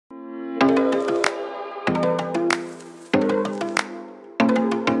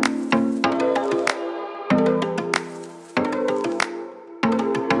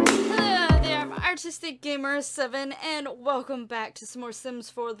Autistic Gamer 7, and welcome back to some more Sims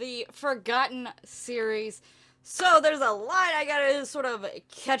for the Forgotten series. So there's a lot I gotta sort of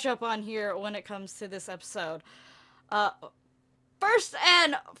catch up on here when it comes to this episode. First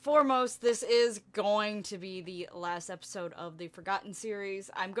and foremost, this is going to be the last episode of the Forgotten series.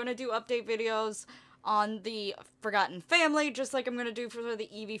 I'm gonna do update videos on the Forgotten family, just like I'm gonna do for the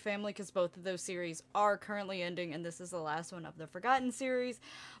Eevee family, because both of those series are currently ending, and this is the last one of the Forgotten series.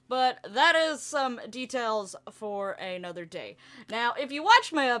 But that is some details for another day. Now, if you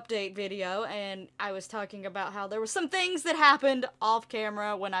watched my update video, and I was talking about how there were some things that happened off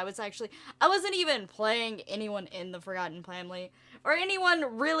camera when I wasn't even playing anyone in the Forgotten family, or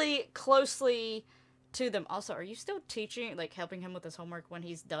anyone really closely to them. Also, are you still teaching, like, helping him with his homework when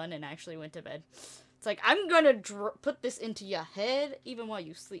he's done and actually went to bed? It's like, I'm gonna put this into your head even while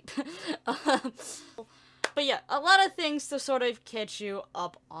you sleep. But yeah, a lot of things to sort of catch you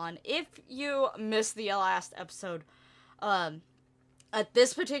up on. If you missed the last episode, at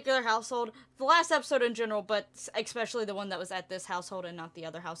this particular household, the last episode in general, but especially the one that was at this household and not the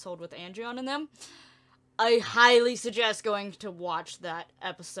other household with Mecheon and them, I highly suggest going to watch that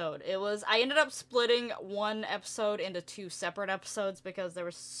episode. I ended up splitting one episode into two separate episodes because there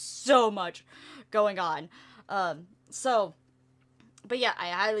was so much going on. But yeah, I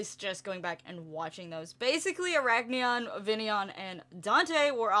highly suggest going back and watching those. Basically, Mecheon, Mecheon, and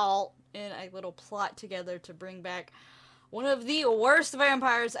Dante were all in a little plot together to bring back one of the worst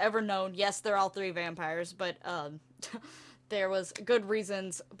vampires ever known. Yes, they're all three vampires, but, there was good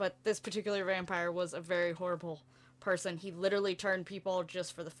reasons, but this particular vampire was a very horrible person. He literally turned people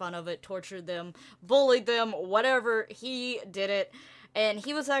just for the fun of it, tortured them, bullied them, whatever. He did it, and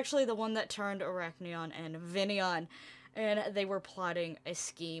he was actually the one that turned Mecheon and Mecheon, and they were plotting a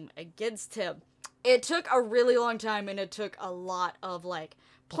scheme against him. It took a really long time, and it took a lot of, like,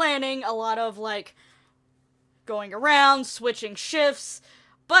 planning, a lot of, like, going around, switching shifts,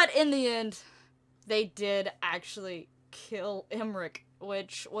 but in the end, they did actually kill Emmerich,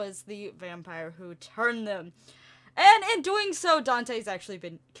 which was the vampire who turned them. And in doing so, Dante's actually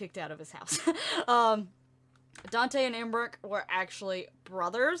been kicked out of his house. Dante and Emmerich were actually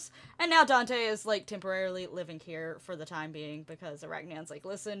brothers, and now Dante is, like, temporarily living here for the time being, because Mecheon's like,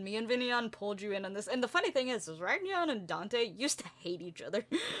 listen, me and Mecheon pulled you in on this. And the funny thing is Mecheon and Dante used to hate each other.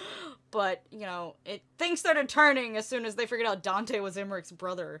 But, you know, things started turning as soon as they figured out Dante was Emmerich's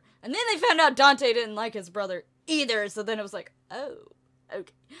brother. And then they found out Dante didn't like his brother either, so then it was like, oh,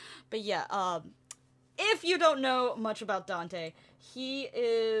 okay. But yeah, if you don't know much about Dante,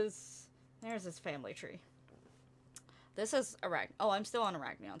 there's his family tree. This is oh, I'm still on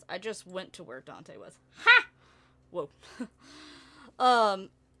Mecheon's. I just went to where Dante was. Ha! Whoa.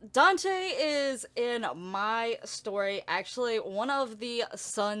 Dante is, in my story, actually one of the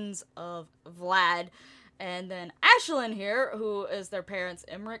sons of Vlad. And then Ashlyn here, who is their parents,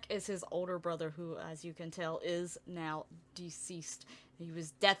 Emmerich, is his older brother, who, as you can tell, is now deceased. He was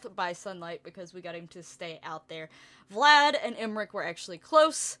death by sunlight because we got him to stay out there. Vlad and Emmerich were actually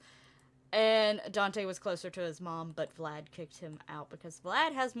close, and Dante was closer to his mom, but Vlad kicked him out because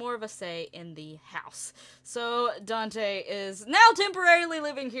Vlad has more of a say in the house. So Dante is now temporarily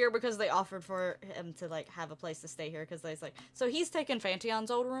living here because they offered for him to, like, have a place to stay here, because so he's taken Fantion's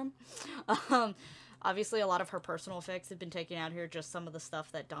old room. Obviously, a lot of her personal effects have been taken out here, just some of the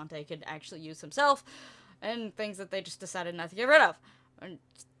stuff that Dante could actually use himself, and things that they just decided not to get rid of, and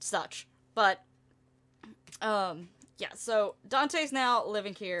such. But, yeah, so Dante's now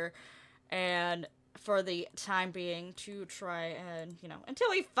living here, and for the time being, to try and, you know,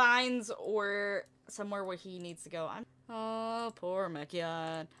 until he finds somewhere where he needs to go. Oh, poor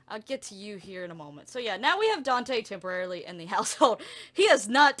Mecheon. I'll get to you here in a moment. So yeah, now we have Dante temporarily in the household. He is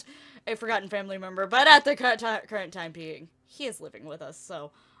not a Forgotten family member, but at the current time being, he is living with us.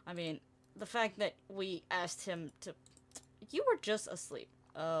 So, I mean, the fact that we asked him to... You were just asleep.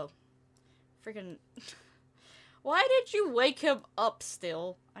 Oh. Freaking... Why did you wake him up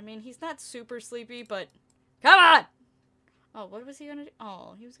still? I mean, he's not super sleepy, but... Come on! Oh, what was he gonna do?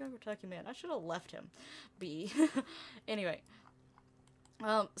 Oh, he was gonna go tuck him in. I should have left him be. Anyway.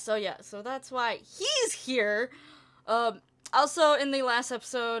 So yeah, so that's why he's here. Also, in the last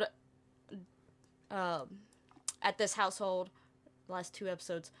episode, at this household, last two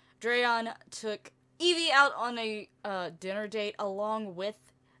episodes, Drayon took Eevee out on a dinner date along with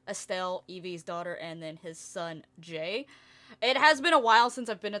Estelle, Eevee's daughter, and then his son, Jay. It has been a while since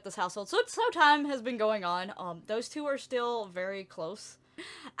I've been at this household, so time has been going on. Those two are still very close.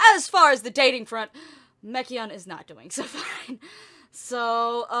 As far as the dating front, Mecheon is not doing so fine.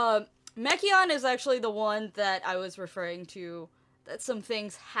 So, Mecheon is actually the one that I was referring to, that some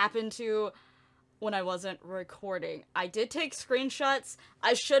things happened to. when I wasn't recording. I did take screenshots.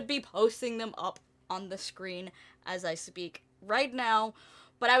 I should be posting them up on the screen as I speak right now.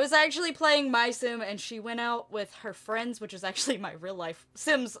 But I was actually playing my sim, and she went out with her friends, which is actually my real-life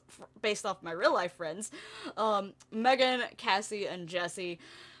sims based off my real-life friends. Megan, Cassie, and Jessie.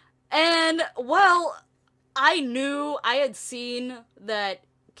 And, well, I had seen that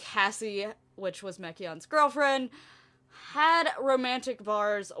Cassie, which was Mecheon's girlfriend, had romantic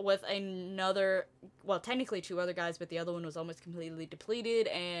bars with another, well, technically two other guys, but the other one was almost completely depleted,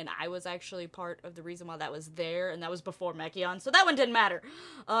 and I was actually part of the reason why that was there, and that was before Mecheon, so that one didn't matter.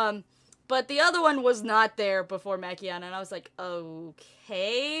 But the other one was not there before Mecheon, and I was like,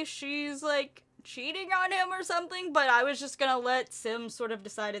 okay, she's, like, cheating on him or something, but I was just gonna let Sim sort of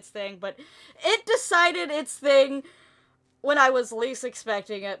decide its thing, but it decided its thing when I was least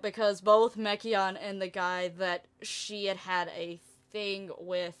expecting it, because both Mecheon and the guy that she had a thing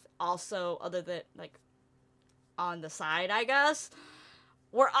with also, other than, like, on the side, I guess,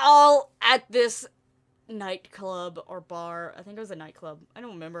 were all at this nightclub or bar. I think it was a nightclub. I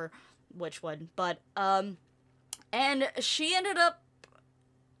don't remember which one, but, and she ended up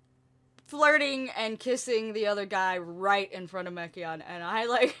flirting and kissing the other guy right in front of Mecheon,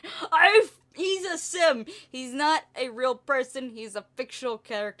 and he's a sim. He's not a real person. He's a fictional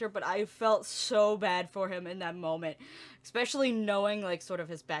character, but I felt so bad for him in that moment. Especially knowing, like, sort of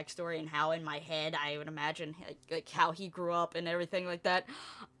his backstory and how in my head I would imagine, like how he grew up and everything like that.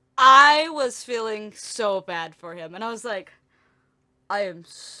 I was feeling so bad for him, and I was like, I am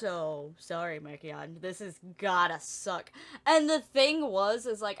so sorry, Mecheon. This has gotta suck. And the thing was,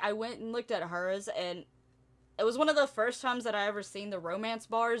 is, like, I went and looked at hers, and it was one of the first times that I ever seen the romance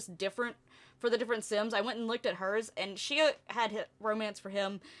bars different for the different sims. I went and looked at hers, and she had romance for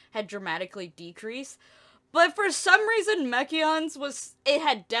him had dramatically decreased. But for some reason, Mecheon's it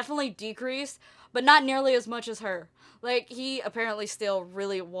had definitely decreased, but not nearly as much as her. Like, he apparently still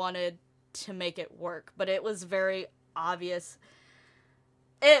really wanted to make it work, but it was very obvious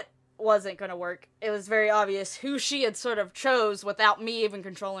it wasn't gonna work. It was very obvious who she had sort of chose without me even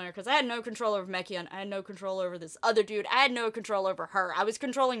controlling her, because I had no control over Mecheon, I had no control over this other dude, I had no control over her. I was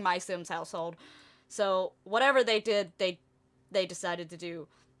controlling my Sims household. So, whatever they did, they decided to do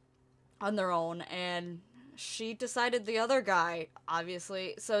on their own, and she decided the other guy,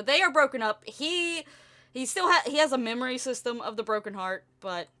 obviously. So, they are broken up. He has a memory system of the broken heart,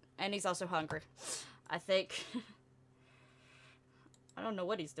 and he's also hungry. I think... I don't know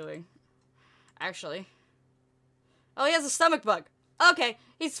what he's doing, actually. Oh, he has a stomach bug. Okay,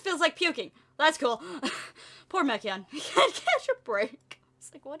 he feels like puking. That's cool. Poor Mecheon. He can't catch a break.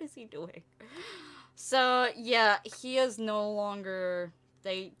 It's like, what is he doing? So, yeah, he is no longer...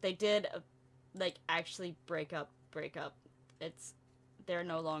 They did, like, actually break up. They're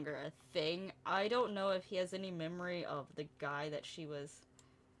no longer a thing. I don't know if he has any memory of the guy that she was...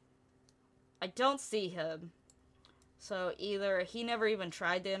 I don't see him. So either he never even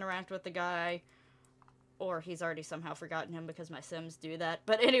tried to interact with the guy, or he's already somehow forgotten him, because my Sims do that.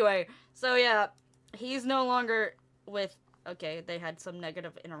 But anyway, so yeah, he's no longer with... Okay, they had some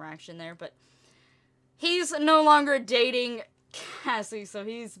negative interaction there, but he's no longer dating Cassie, so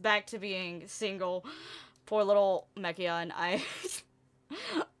he's back to being single. Poor little Mecheon.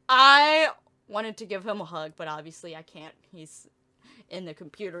 I wanted to give him a hug, but obviously I can't. He's in the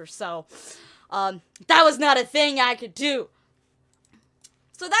computer, so... that was not a thing I could do.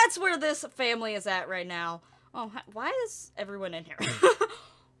 So that's where this family is at right now. Oh, why is everyone in here?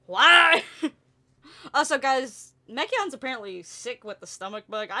 Why? Also, guys, Mecheon's apparently sick with the stomach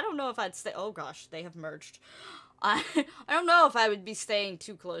bug. I don't know if I'd stay... Oh, gosh, they have merged. I don't know if I would be staying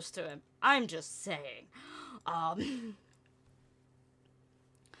too close to him. I'm just saying. But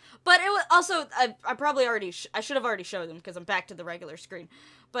it was also... I probably already... I should have already showed them, because I'm back to the regular screen.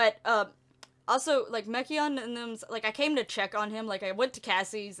 But, also, like, Mecheon and them, like, I came to check on him, like, I went to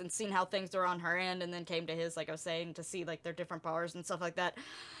Cassie's and seen how things were on her end, and then came to his, like I was saying, to see, like, their different bars and stuff like that.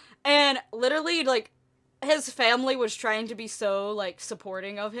 And, literally, like, his family was trying to be so, like,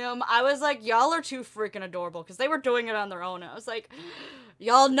 supporting of him. I was like, y'all are too freaking adorable, because they were doing it on their own. I was like,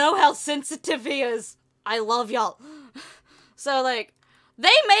 y'all know how sensitive he is. I love y'all. So, like, they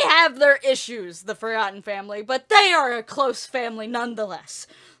may have their issues, the Forgotten family, but they are a close family nonetheless.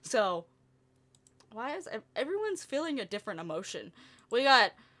 So... Why is everyone's feeling a different emotion? We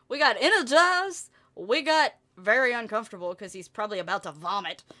got energized. We got very uncomfortable because he's probably about to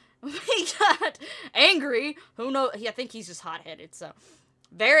vomit. We got angry. Who knows? I think he's just hot-headed. So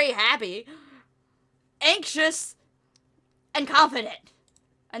very happy, anxious, and confident.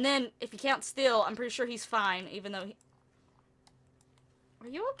 And then if you count still, I'm pretty sure he's fine. Even though are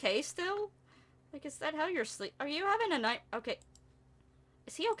you okay still? Like, is that how you're sleep? Are you having a night? Okay.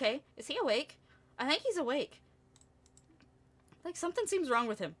 Is he okay? Is he awake? I think he's awake. Like, something seems wrong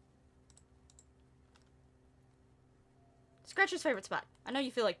with him. Scratch's favorite spot. I know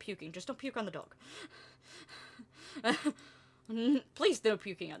you feel like puking. Just don't puke on the dog. Please no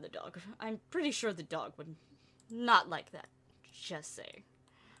puking on the dog. I'm pretty sure the dog would not like that. Just saying.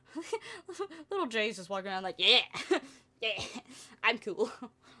 Little Jay's just walking around like, yeah, yeah, I'm cool.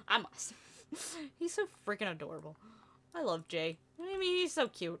 I'm awesome. He's so freaking adorable. I love Jay. I mean, he's so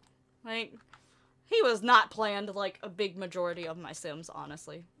cute. Like, he was not planned like a big majority of my Sims,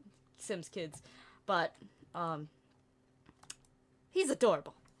 honestly. Sims kids. But, he's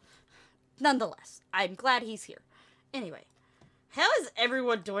adorable. Nonetheless, I'm glad he's here. Anyway, how is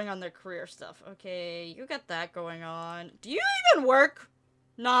everyone doing on their career stuff? Okay, you got that going on. Do you even work?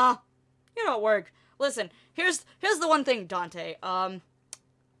 Nah, you don't work. Listen, here's the one thing, Dante.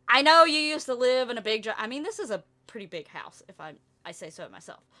 I know you used to live in a big I mean, this is a pretty big house, if I say so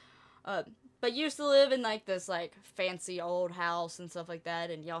myself. But you used to live in, like, this, like, fancy old house and stuff like that,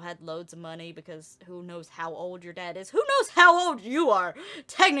 and y'all had loads of money because who knows how old your dad is. Who knows how old you are,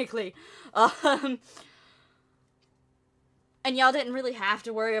 technically. And y'all didn't really have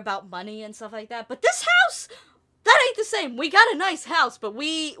to worry about money and stuff like that. But this house, that ain't the same. We got a nice house, but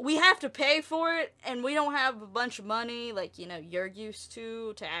we have to pay for it, and we don't have a bunch of money like, you know, you're used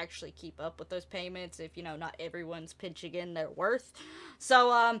to actually keep up with those payments if, you know, not everyone's pinching in their worth.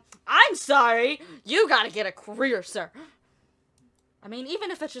 So, I'm sorry. You gotta get a career, sir. I mean, even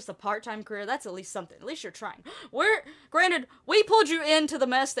if it's just a part-time career, that's at least something. At least you're trying. Granted, we pulled you into the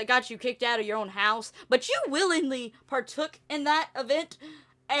mess that got you kicked out of your own house, but you willingly partook in that event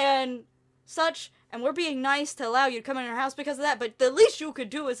and such, and we're being nice to allow you to come in our house because of that, but the least you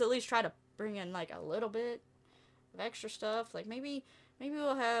could do is at least try to bring in, like, a little bit of extra stuff. Like, maybe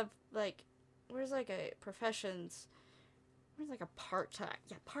we'll have, like, where's, like, a professions, where's, like, a part-time,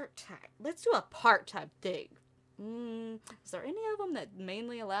 yeah, part-time. Let's do a part-time thing. Is there any of them that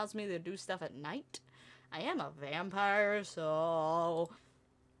mainly allows me to do stuff at night? I am a vampire, so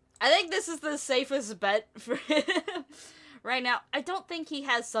I think this is the safest bet for him right now. I don't think he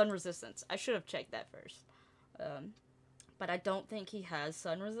has sun resistance. I should have checked that first. But I don't think he has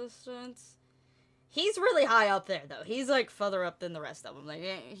sun resistance. He's really high up there, though. He's, like, further up than the rest of them. Like,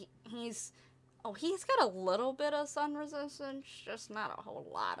 he's got a little bit of sun resistance, just not a whole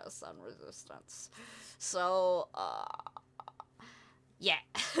lot of sun resistance. So, yeah.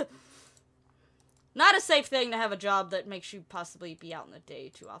 Not a safe thing to have a job that makes you possibly be out in the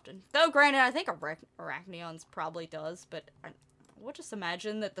day too often. Though, granted, I think Arachneon's probably does, but we'll just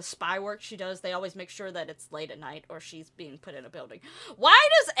imagine that the spy work she does, they always make sure that it's late at night or she's being put in a building. Why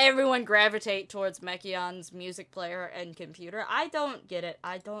does everyone gravitate towards Mecheon's music player and computer? I don't get it.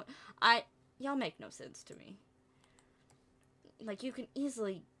 Y'all make no sense to me. Like, you can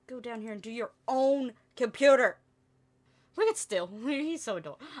easily go down here and do your own computer. Look at Still. He's so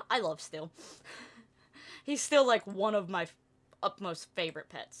adorable. I love Still. He's still, like, one of my utmost favorite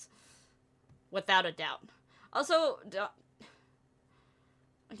pets. Without a doubt. Also,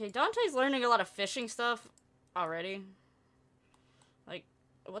 okay, Dante's learning a lot of fishing stuff already. Like,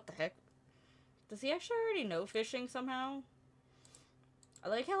 what the heck? Does he actually already know fishing somehow? I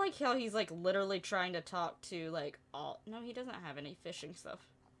like how he's, like, literally trying to talk to, like, no, he doesn't have any fishing stuff.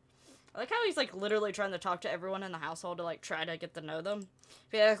 I like how he's, like, literally trying to talk to everyone in the household to, like, try to get to know them.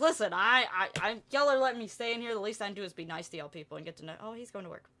 Be like, listen, y'all are letting me stay in here, the least I can do is be nice to y'all people and get to know. Oh, he's going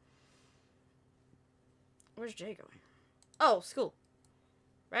to work. Where's Jay going? Oh, school.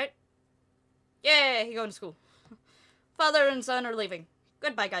 Right? Yeah, he's going to school. Father and son are leaving.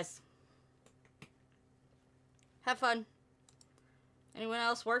 Goodbye, guys. Have fun. Anyone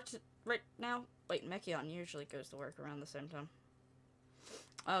else worked right now? Wait, Mecheon usually goes to work around the same time.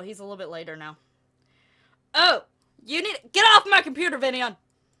 Oh, he's a little bit later now. Oh! You need to get off my computer, Vinion!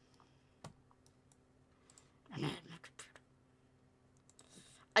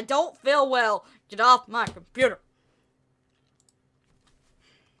 I don't feel well. Get off my computer.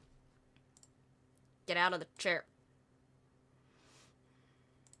 Get out of the chair.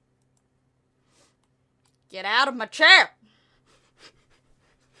 Get out of my chair!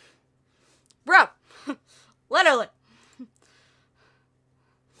 Bro! Literally.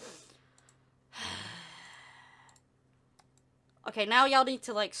 Okay, now y'all need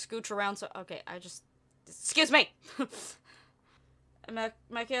to, like, scooch around so... Okay, excuse me!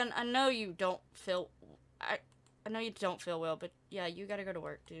 Mecheon, I know you don't feel... I know you don't feel well, but yeah, you gotta go to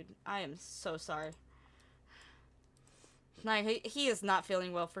work, dude. I am so sorry. Like, he is not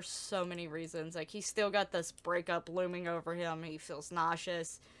feeling well for so many reasons. Like, he's still got this breakup looming over him. He feels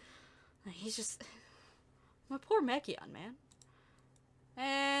nauseous. He's just... My poor Mecheon, man.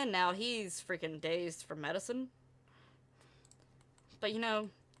 And now he's freaking dazed from medicine. But, you know,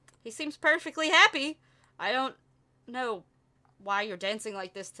 he seems perfectly happy. I don't know why you're dancing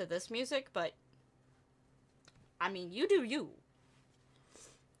like this to this music, but... I mean, you do you.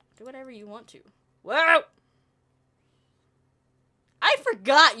 Do whatever you want to. Whoa! I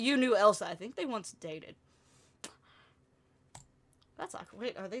forgot you knew Elsa. I think they once dated. That's awkward.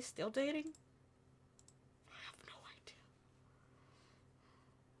 Wait, are they still dating? I have no idea.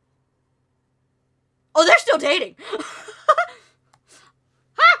 Oh, they're still dating!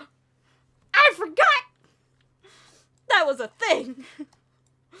 Ha! I forgot! That was a thing!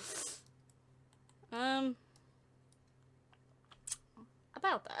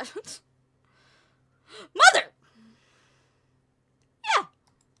 About that. Mother! Yeah!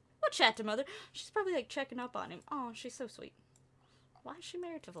 We'll chat to Mother. She's probably, like, checking up on him. Oh, she's so sweet. Why is she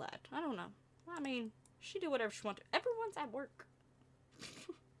married to Vlad? I don't know. I mean, she do whatever she wants to. Everyone's at work.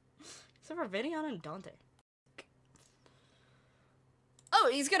 Except for Mecheon and Dante. Oh,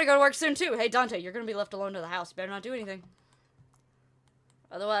 he's gonna go to work soon, too. Hey, Dante, you're gonna be left alone to the house. You better not do anything.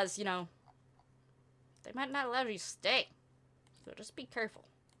 Otherwise, you know, they might not allow you to stay. So just be careful.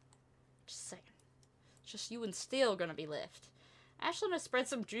 Just saying. It's just you and Steel gonna be left. Ashlyn has spread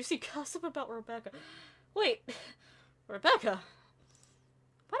some juicy gossip about Rebecca. Wait. Rebecca?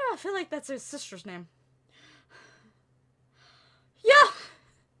 Why do I feel like that's his sister's name? Yeah!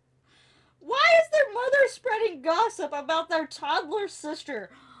 Why is their mother spreading gossip about their toddler sister?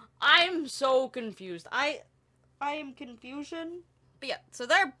 I'm so confused. I am confusion. But yeah, so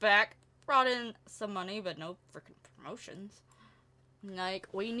they're back. Brought in some money, but no freaking promotions. Like,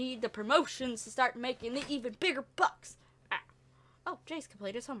 we need the promotions to start making the even bigger bucks. Ah. Oh, Jace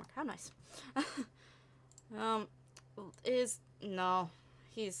completed his homework. How nice. No,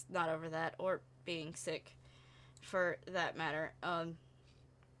 he's not over that, or being sick, for that matter.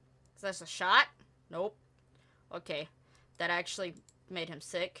 Is that a shot? Nope. Okay, that actually made him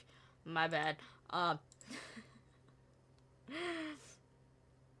sick. My bad.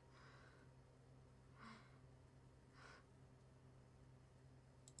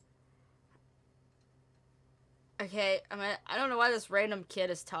 Okay, I don't know why this random kid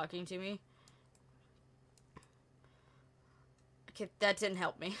is talking to me. Okay, that didn't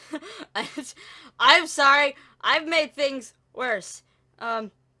help me. I'm sorry. I've made things worse.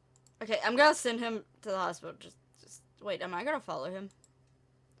 Okay, I'm gonna send him to the hospital. Just wait, am I gonna follow him?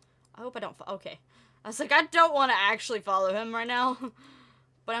 I hope I don't okay. I was like, I don't want to actually follow him right now.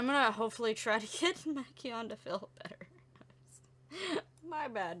 But I'm gonna hopefully try to get Mecheon to feel better. My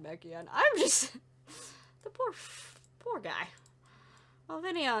bad, Mecheon. I'm just... The poor guy. Oh,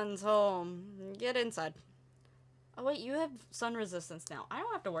 Mecheon's home. Get inside. Oh, wait, you have sun resistance now. I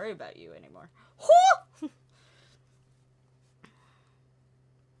don't have to worry about you anymore.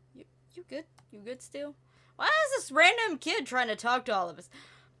 You good? You good still? Why is this random kid trying to talk to all of us?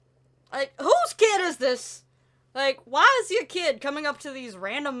 Like, whose kid is this? Like, why is he a kid coming up to these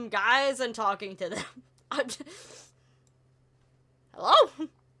random guys and talking to them? Hello?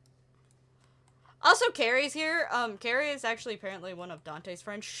 Also, Carrie's here. Carrie is actually apparently one of Dante's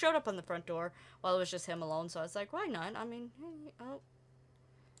friends. She showed up on the front door while it was just him alone, so I was like, why not? I mean, hey, oh.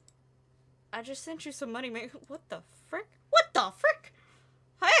 I just sent you some money, man. What the frick? What the frick?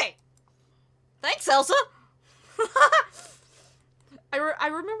 Hey! Thanks, Elsa! I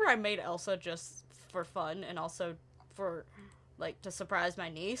remember I made Elsa just for fun and also for, like, to surprise my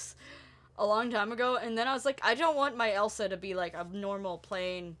niece a long time ago, and then I was like, I don't want my Elsa to be, like, a normal,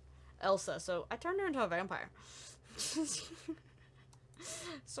 plain Elsa, so I turned her into a vampire.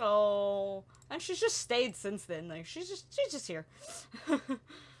 So, and she's just stayed since then. Like, she's just here.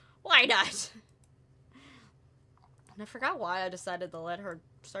 Why not? And I forgot why I decided to let her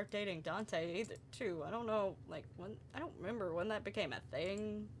start dating Dante either, too. I don't know, like, when, I don't remember when that became a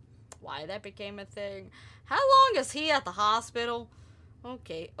thing. Why that became a thing. How long is he at the hospital?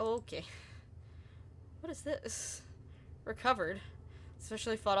 Okay. What is this? Recovered.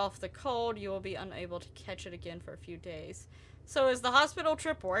 Especially fought off the cold, you will be unable to catch it again for a few days. So is the hospital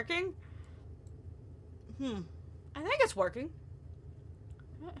trip working? I think it's working.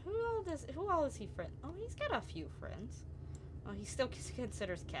 Who all is he friend? Oh, he's got a few friends. Oh, he still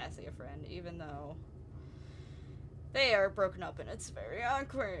considers Cassie a friend, even though they are broken up and it's very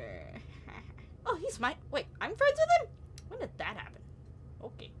awkward. Oh, he's my... Wait, I'm friends with him? When did that happen?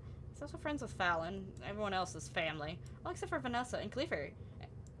 Okay. He's also friends with Fallon. Everyone else is family. Well, except for Vanessa and Clefairy.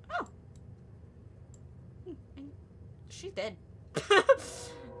 Oh. She's dead. Like,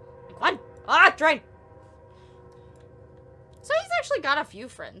 what? Ah, train! So he's actually got a few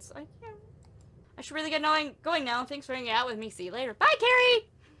friends. I should really get going now. Thanks for hanging out with me. See you later. Bye, Carrie!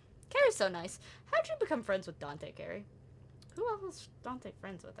 Carrie's so nice. How'd you become friends with Dante, Carrie? Who else is Dante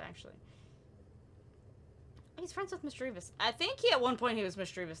friends with, actually? He's friends with Mr. Eevee. I think at one point he was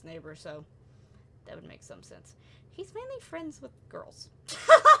Mr. Eevee's neighbor, so that would make some sense. He's mainly friends with girls.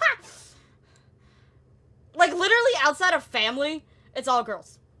 Like, literally, outside of family, it's all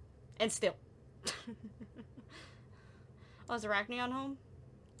girls. And still. Oh, is Arachneon home?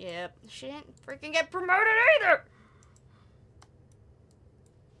 Yep. She didn't freaking get promoted either!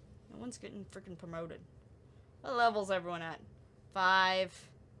 No one's getting freaking promoted. What level's everyone at? 5.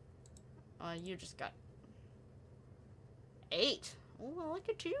 You just got 8. Oh, look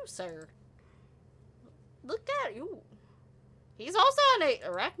at you, sir. Look at you. He's also an 8.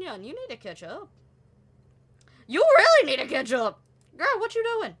 Arachneon, you need to catch up. You really need to catch up! Girl, what you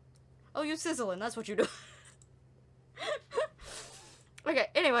doing? Oh, you sizzling. That's what you do. Okay,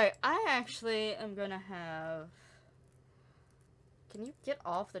 anyway, I actually am gonna have... Can you get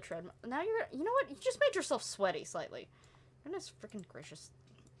off the treadmill? Now you're... You know what? You just made yourself sweaty slightly. Goodness freaking gracious.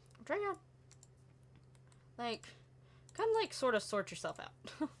 Try out. Like, kind of like sort of sort yourself out.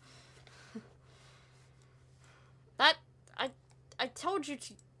 I told you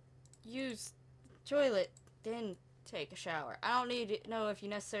to use toilet, then take a shower. I don't need to know if you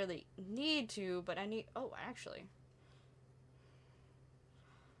necessarily need to, but I need... Oh, actually.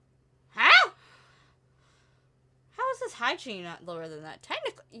 How? How is this hygiene not lower than that?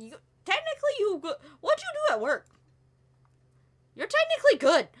 Technically, you good. What'd you do at work? You're technically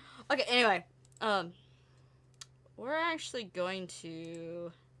good. Okay, anyway. We're actually going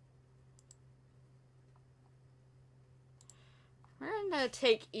to... We're gonna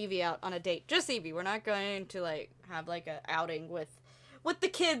take Eevee out on a date. Just Eevee. We're not going to, like, have, like, a outing with the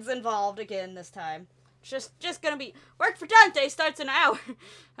kids involved again this time. It's just gonna be... Work for Dante starts in an hour.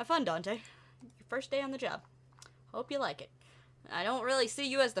 Have fun, Dante. Your first day on the job. Hope you like it. I don't really see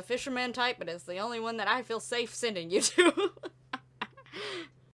you as the fisherman type, but it's the only one that I feel safe sending you to.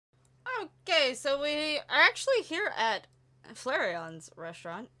 Okay, so we are actually here at Flareon's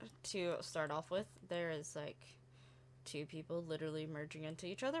restaurant to start off with. There is, like... 2 people literally merging into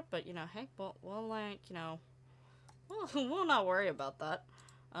each other, but you know, hey, we'll like, you know, we'll not worry about that.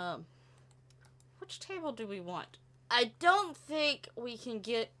 Which table do we want? I don't think we can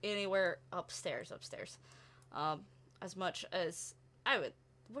get anywhere upstairs, as much as I would.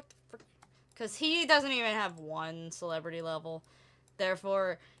 What the frick? Because he doesn't even have 1 celebrity level,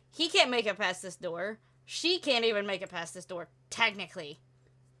 therefore he can't make it past this door. She can't even make it past this door, technically.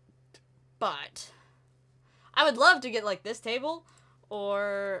 But I would love to get, like, this table,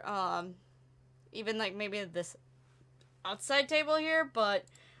 or, even, like, maybe this outside table here, but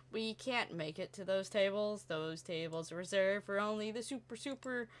we can't make it to those tables. Those tables are reserved for only the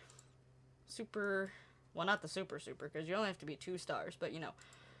super, well, not the super, because you only have to be 2 stars, but, you know,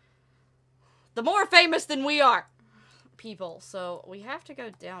 the more famous than we are people. So, we have to go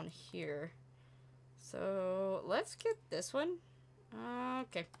down here. So, let's get this one.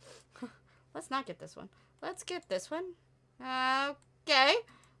 Okay. Let's not get this one. Let's get this one. Okay.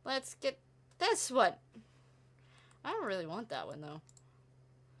 Let's get this one. I don't really want that one, though.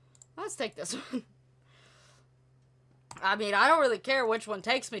 Let's take this one. I mean, I don't really care which one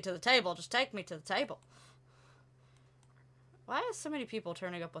takes me to the table. Just take me to the table. Why are so many people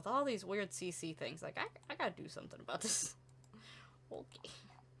turning up with all these weird CC things? Like, I gotta do something about this. Okay.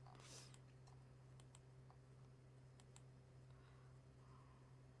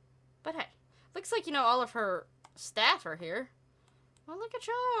 But hey. Looks like, you know, all of her staff are here. Oh, look at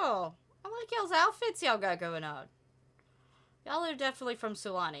y'all. I like y'all's outfits y'all got going on. Y'all are definitely from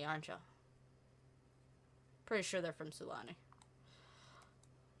Sulani, aren't y'all? Pretty sure they're from Sulani.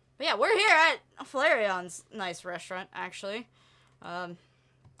 But yeah, we're here at Flareon's nice restaurant, actually. Oh,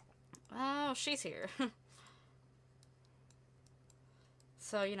 she's here.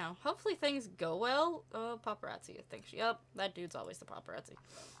 So, you know, hopefully things go well. Oh, paparazzi, I think. Yep, that dude's always the paparazzi.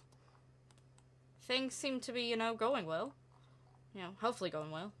 Things seem to be, you know, going well. You know, hopefully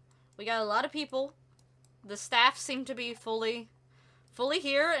going well. We got a lot of people. The staff seem to be fully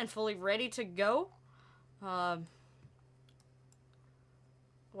here and fully ready to go. Why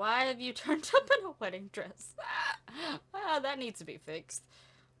have you turned up in a wedding dress? That needs to be fixed.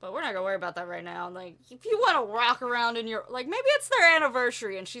 But we're not gonna worry about that right now. Like, if you want to rock around in your... Like, maybe it's their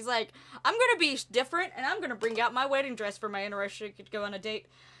anniversary and she's like, I'm gonna be different and I'm gonna bring out my wedding dress for my anniversary to go on a date.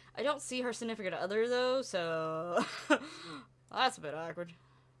 I don't see her significant other, though, so... That's a bit awkward.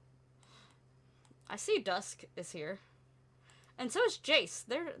 I see Dusk is here. And so is Jace.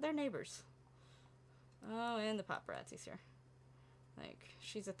 They're neighbors. Oh, and the paparazzi's here. Like,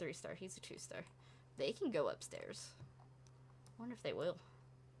 she's a 3-star, he's a 2-star. They can go upstairs. I wonder if they will.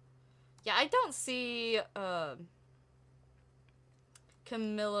 Yeah, I don't see,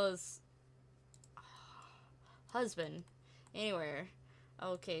 Camilla's husband anywhere.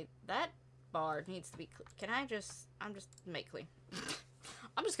 Okay, that bar needs to be clean. I'm just make clean.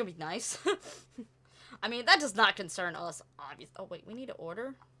 I'm just gonna be nice. I mean, that does not concern us, obviously. Oh, wait, we need to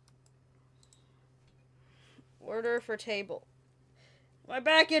order? Order for table. My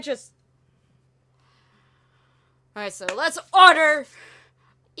back itches. Alright, so let's order.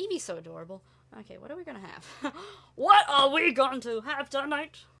 Eevee's so adorable. Okay, what are we gonna have? What are we going to have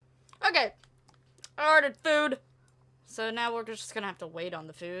tonight? Okay, I ordered food. So now we're just gonna have to wait on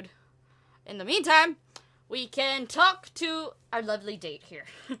the food. In the meantime, we can talk to our lovely date here.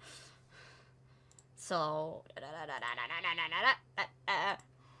 So,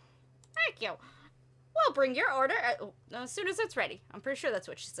 thank you. We'll bring your order as soon as it's ready. I'm pretty sure that's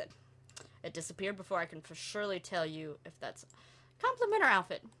what she said. It disappeared before I can for surely tell you if that's a compliment or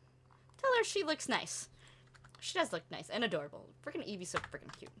outfit. Tell her she looks nice. She does look nice and adorable. Freaking Eevee's so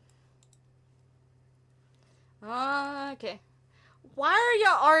freaking cute. Okay. Why are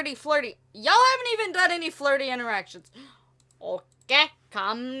y'all already flirty? Y'all haven't even done any flirty interactions. Okay,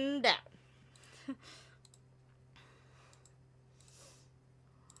 calm down.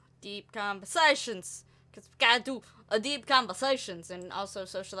 Deep conversations. Because we gotta do a deep conversations and also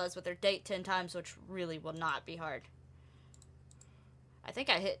socialize with their date 10 times, which really will not be hard. I think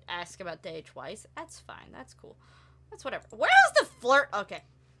I hit ask about day twice. That's fine. That's cool. That's whatever. Where's the flirt? Okay.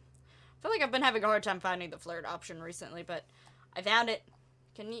 I feel like I've been having a hard time finding the flirt option recently, but I found it.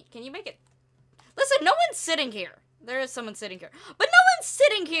 Can you make it? Listen, no one's sitting here. There is someone sitting here. But no one's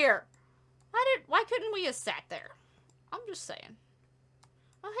sitting here! Why couldn't we have sat there? I'm just saying.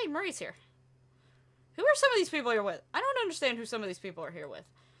 Oh, hey, Murray's here. Who are some of these people you're with? I don't understand who some of these people are here with.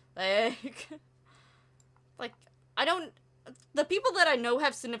 Like, I don't... The people that I know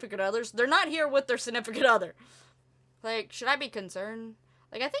have significant others, they're not here with their significant other. Like, should I be concerned?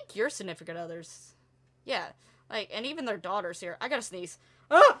 Like, I think your significant others... Yeah. Like, and even their daughters here. I gotta sneeze.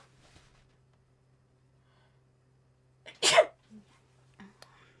 Ah!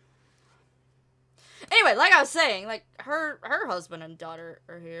 Anyway, like I was saying, like, her husband and daughter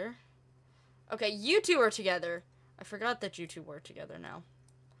are here. Okay, you two are together. I forgot that you two were together now.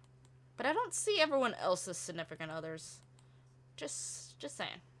 But I don't see everyone else's significant others. Just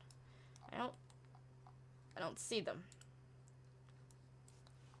saying. I don't see them.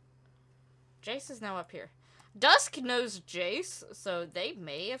 Jace is now up here. Dusk knows Jace, so they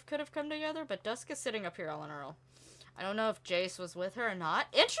could have come together, but Dusk is sitting up here all on her own. I don't know if Jace was with her or not.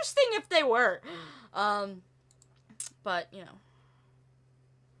 Interesting if they were. But, you know.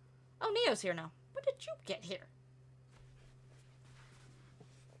 Oh, Neo's here now. When did you get here?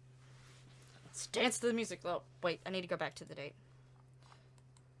 Let's dance to the music. Oh, wait, I need to go back to the date.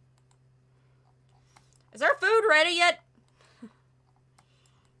 Is our food ready yet?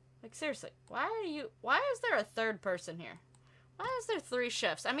 Like, seriously, why is there a third person here? Why is there 3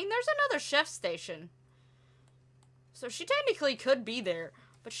 chefs? I mean, there's another chef station. So she technically could be there,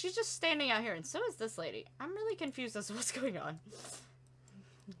 but she's just standing out here, and so is this lady. I'm really confused as to what's going on.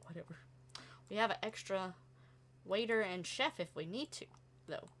 Whatever. We have an extra waiter and chef if we need to,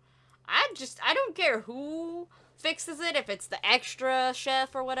 though. I don't care who fixes it, if it's the extra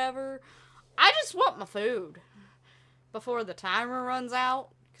chef or whatever. I just want my food before the timer runs out,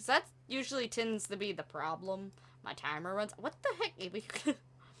 because that usually tends to be the problem. My timer runs... What the heck, Evie?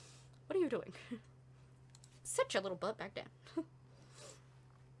 What are you doing? Sit your little butt back down.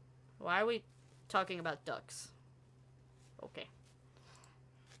 Why are we talking about ducks? Okay.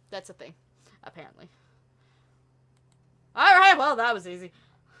 That's a thing, apparently. Alright, well, that was easy.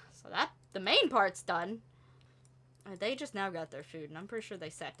 So the main part's done. They just now got their food, and I'm pretty sure they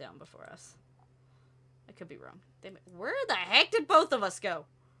sat down before us. I could be wrong. Where the heck did both of us go?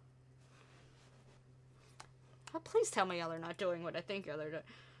 Oh, please tell me y'all are not doing what I think y'all are doing.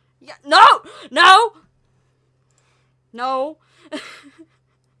 Yeah, no! No! No!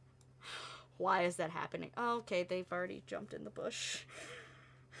 Why is that happening? Oh, okay, they've already jumped in the bush.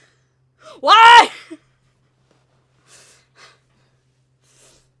 Why?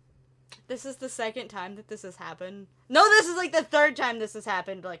 This is the second time that this has happened. No, this is like the 3rd time this has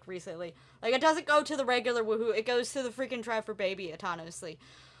happened, like, recently. Like, it doesn't go to the regular woohoo, it goes to the freaking try for baby autonomously.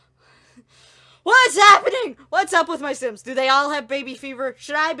 What's happening? What's up with my Sims? Do they all have baby fever?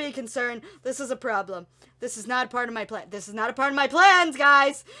 Should I be concerned? This is a problem. This is not part of my plan. This is not a part of my plans,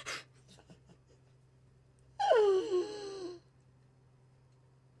 guys!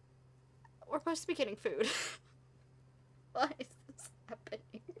 We're supposed to be getting food. Why is this?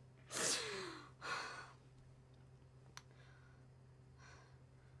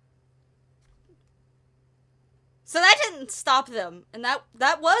 So that didn't stop them, and that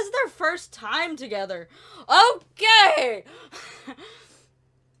was their first time together. Okay!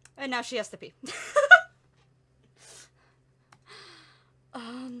 And now she has to pee.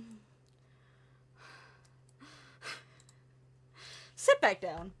 Sit back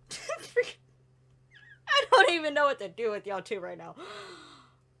down. I don't even know what to do with y'all two right now.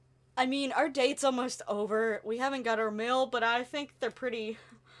 I mean, our date's almost over. We haven't got our meal, but I think they're pretty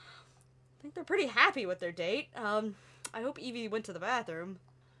happy with their date. I hope Eevee went to the bathroom.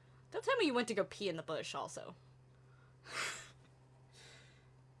 Don't tell me you went to go pee in the bush also.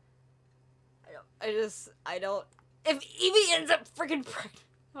 I don't. If Eevee ends up freaking pregnant.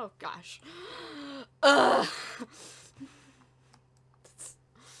 Oh gosh. I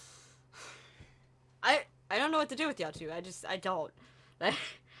don't know what to do with y'all two. I don't.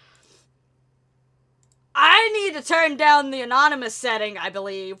 I need to turn down the anonymous setting, I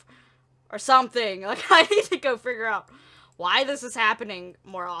believe. Or something. Like, I need to go figure out why this is happening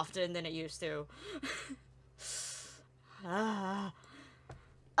more often than it used to. I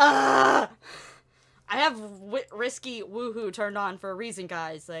have risky woohoo turned on for a reason,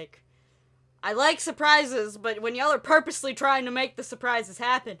 guys. Like, I like surprises, but when y'all are purposely trying to make the surprises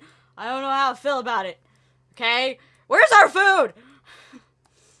happen, I don't know how I feel about it. Okay? Where's our food?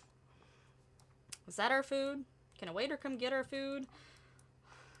 Is that our food? Can a waiter come get our food?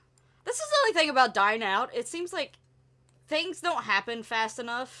 This is the only thing about Dine Out. It seems like things don't happen fast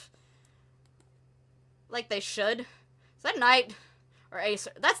enough. Like they should. Is that Night? Or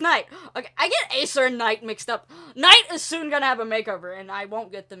Acer? That's Night. Okay, I get Acer and Night mixed up. Night is soon gonna have a makeover, and I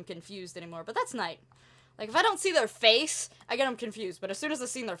won't get them confused anymore. But that's Night. Like, if I don't see their face, I get them confused. But as soon as I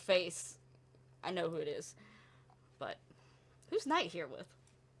see their face, I know who it is. But who's Night here with?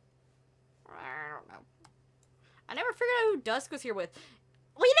 I don't know. I never figured out who Dusk was here with.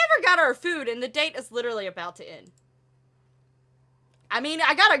 We never got our food, and the date is literally about to end. I mean,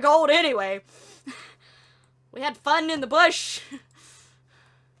 I got a gold anyway. We had fun in the bush.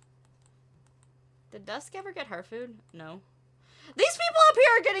 Did Dusk ever get her food? No. These people up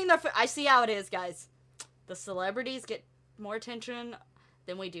here are getting their food. I see how it is, guys. The celebrities get more attention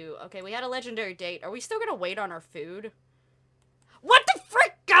than we do. Okay, we had a legendary date. Are we still gonna wait on our food? What the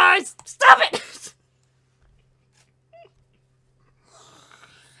frick, guys? Stop it!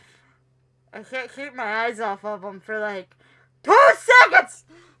 I can't keep my eyes off of them for like 2 seconds!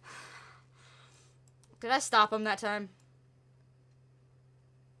 Did I stop him that time?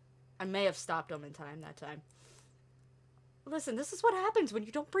 I may have stopped him in time that time. Listen, this is what happens when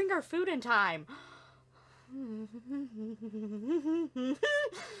you don't bring our food in time.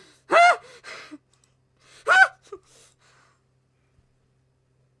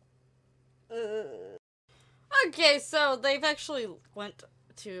 Okay, so they've actually went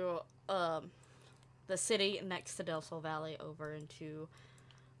to the city next to Del Sol Valley over into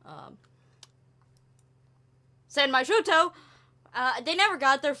San Maishuto. They never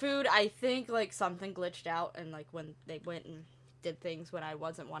got their food. I think like something glitched out, and like when they went and did things when I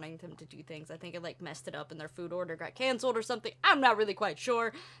wasn't wanting them to do things, I think it like messed it up and their food order got canceled or something. I'm not really quite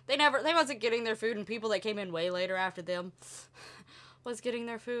sure. They wasn't getting their food, and people that came in way later after them was getting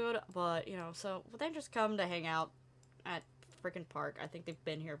their food. But you know, so they just come to hang out at freaking park. I think they've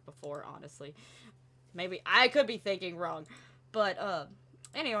been here before, honestly. Maybe I could be thinking wrong, but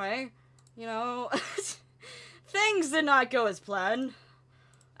anyway, you know. Things did not go as planned.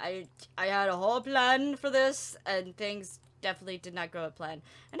 I had a whole plan for this, and things definitely did not go as planned.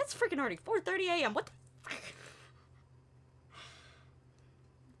 And it's freaking already 4:30 a.m. What the frick?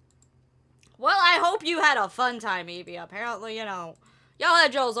 Well, I hope you had a fun time, Eevee. Apparently, you know, y'all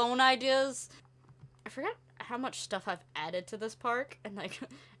had y'all's own ideas. I forgot how much stuff I've added to this park, and like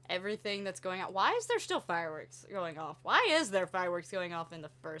everything that's going on. Why is there still fireworks going off? Why is there fireworks going off in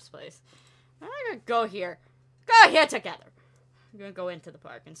the first place? I'm gonna go here. Go here together. I'm gonna go into the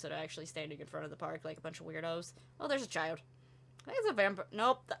park instead of actually standing in front of the park like a bunch of weirdos. Oh, there's a child. I think it's a vampire.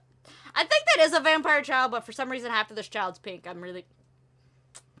 Nope. I think that is a vampire child, but for some reason half of this child's pink. I'm really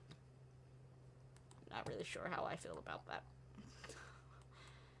not really sure how I feel about that.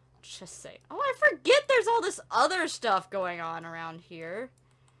 Just say. Oh, I forget there's all this other stuff going on around here.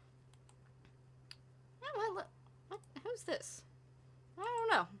 Oh, what? Who's this? I don't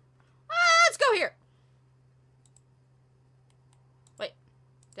know. Let's go here. Wait,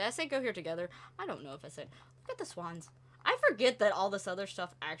 did I say go here together? I don't know if I said. Look at the swans. I forget that all this other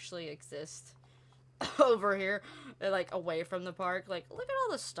stuff actually exists over here, like away from the park. Like, look at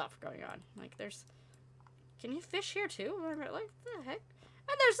all this stuff going on. Like, there's. Can you fish here too? Like, the heck?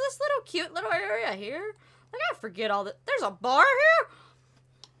 And there's this little cute little area here. Like, I forget all that. There's a bar here.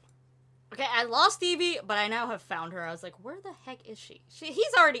 Okay, I lost Eevee, but I now have found her. I was like, where the heck is she?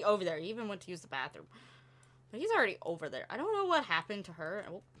 He's already over there. He even went to use the bathroom. But he's already over there. I don't know what happened to her.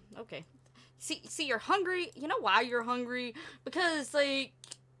 Oh, okay. See, you're hungry. You know why you're hungry? Because, like,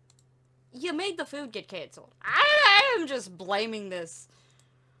 you made the food get canceled. I am just blaming this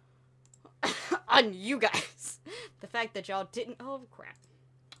on you guys. The fact that y'all didn't... Oh, crap.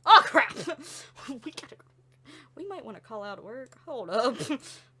 Oh, crap. We might want to call out at work. Hold up.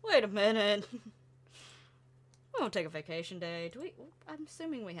 Wait a minute. We won't take a vacation day. Do we? I'm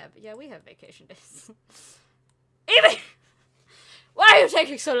assuming we have. Yeah, we have vacation days. Eevee! Why are you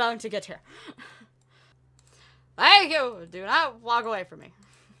taking so long to get here? Thank you. Do not walk away from me.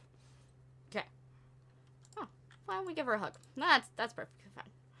 Okay. Oh, why don't we give her a hug? That's perfectly fine.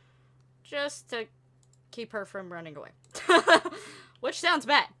 Just to keep her from running away. Which sounds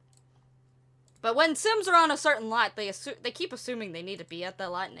bad. But when Sims are on a certain lot, they keep assuming they need to be at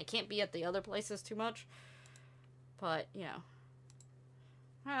that lot, and they can't be at the other places too much. But, you know.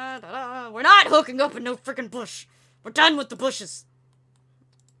 We're not hooking up in no freaking bush. We're done with the bushes.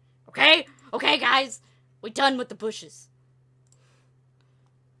 Okay? Okay, guys? We're done with the bushes.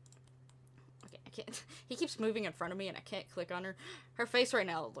 Okay, I can't... He keeps moving in front of me, and I can't click on her. Her face right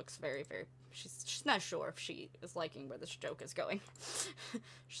now looks very, very... She's not sure if she is liking where this joke is going.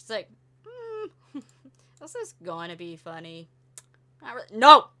 She's like... This is gonna be funny. Not really.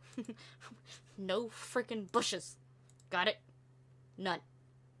 No! No freaking bushes. Got it? None.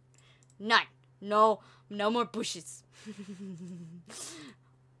 None. No more bushes.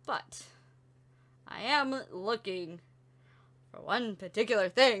 But I am looking for one particular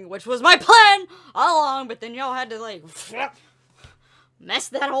thing, which was my plan all along, but then y'all had to, like, mess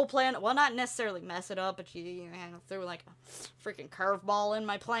that whole plan. Well, not necessarily mess it up, but you threw, like, a freaking curveball in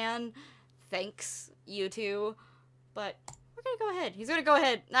my plan. Thanks, you two. But we're gonna go ahead. He's gonna go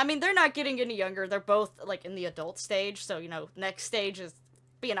ahead. I mean, they're not getting any younger. They're both, like, in the adult stage. So, you know, next stage is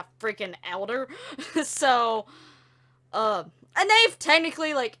being a freaking elder. So, and they've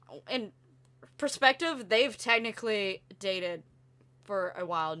technically, like, in perspective, they've technically dated for a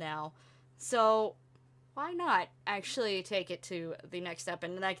while now. So, why not actually take it to the next step?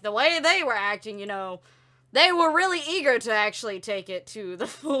 And, like, the way they were acting, you know... They were really eager to actually take it to the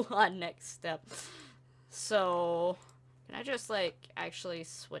full-on next step. So, can I just, like, actually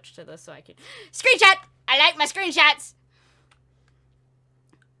switch to this so I can... Screenshot! I like my screenshots!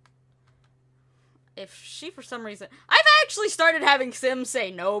 If she, for some reason... I've actually started having Sims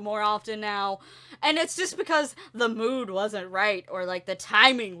say no more often now. And it's just because the mood wasn't right. Or, like, the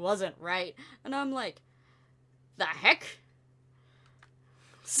timing wasn't right. And I'm like, the heck?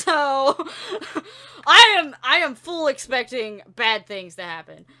 So, I am full expecting bad things to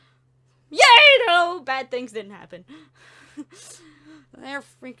happen. Yay, no, bad things didn't happen. They're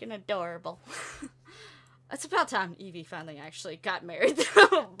freaking adorable. It's about time Eevee finally actually got married.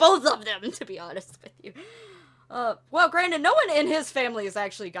 Both of them, to be honest with you. Well, granted, no one in his family has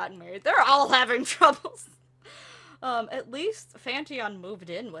actually gotten married. They're all having troubles. At least Mecheon moved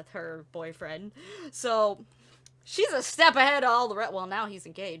in with her boyfriend. So... She's a step ahead of all the rest. Well, now he's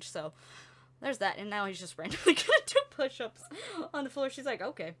engaged, so there's that. And now he's just randomly gonna do push-ups on the floor. She's like,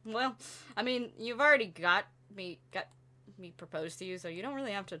 okay, well, I mean, you've already got me proposed to you, so you don't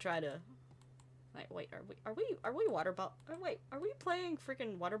really have to try to. Like, wait, are we water ball? Wait, are we playing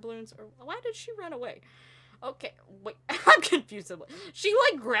freaking water balloons? Or why did she run away? Okay, wait, I'm confused. She,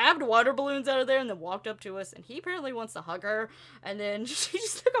 like, grabbed water balloons out of there and then walked up to us, and he apparently wants to hug her, and then she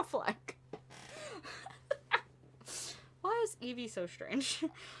just took a flag. Why is Eevee so strange?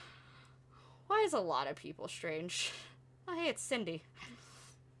 Why is a lot of people strange? Oh, hey, it's Cindy.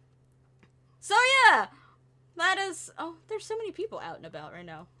 So, yeah! That is... Oh, there's so many people out and about right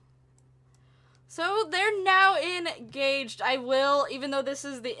now. So, they're now engaged. I will, even though this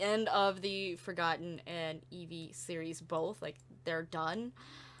is the end of the Forgotten and Eevee series both, like, they're done,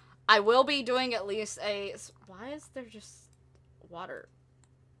 I will be doing at least a... Why is there just water?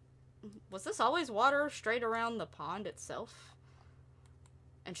 Was this always water straight around the pond itself?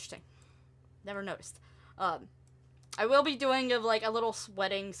 Interesting. Never noticed. I will be doing like a little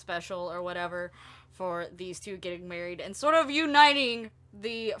wedding special or whatever for these two getting married and sort of uniting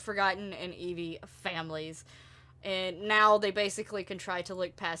the Forgotten and Eevee families. And now they basically can try to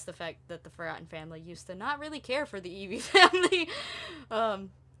look past the fact that the Forgotten family used to not really care for the Eevee family.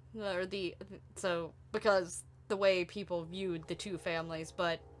 Because the way people viewed the two families,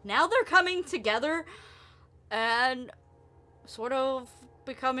 but now they're coming together and sort of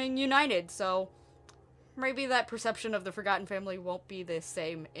becoming united, so maybe that perception of the Forgotten family won't be the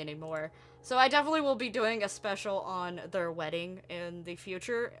same anymore. So I definitely will be doing a special on their wedding in the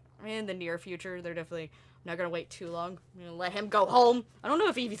future, in the near future. They're definitely not gonna wait too long. I'm gonna let him go home. I don't know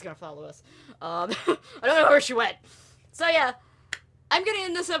if Eevee's gonna follow us. I don't know where she went. So yeah, I'm gonna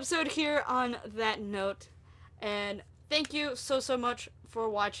end this episode here on that note, and thank you so much for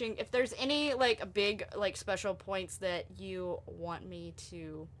watching. If there's any like big like special points that you want me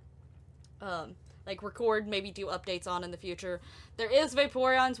to like record, maybe do updates on in the future, there is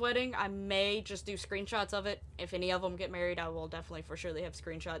Vaporeon's wedding. I may just do screenshots of it. If any of them get married, I will definitely for surely have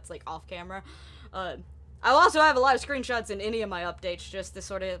screenshots like off camera. I'll also have a lot of screenshots in any of my updates just to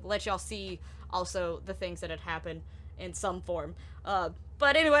sort of let y'all see also the things that had happened in some form.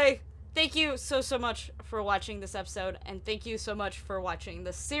 But anyway, thank you so much for watching this episode, and thank you so much for watching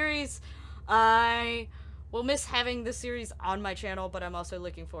this series. I will miss having this series on my channel, but I'm also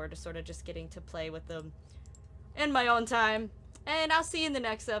looking forward to sort of just getting to play with them in my own time. And I'll see you in the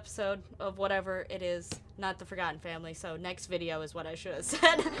next episode of whatever it is. Not the Forgotten Family, so next video is what I should have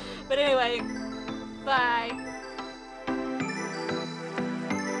said. But anyway, bye.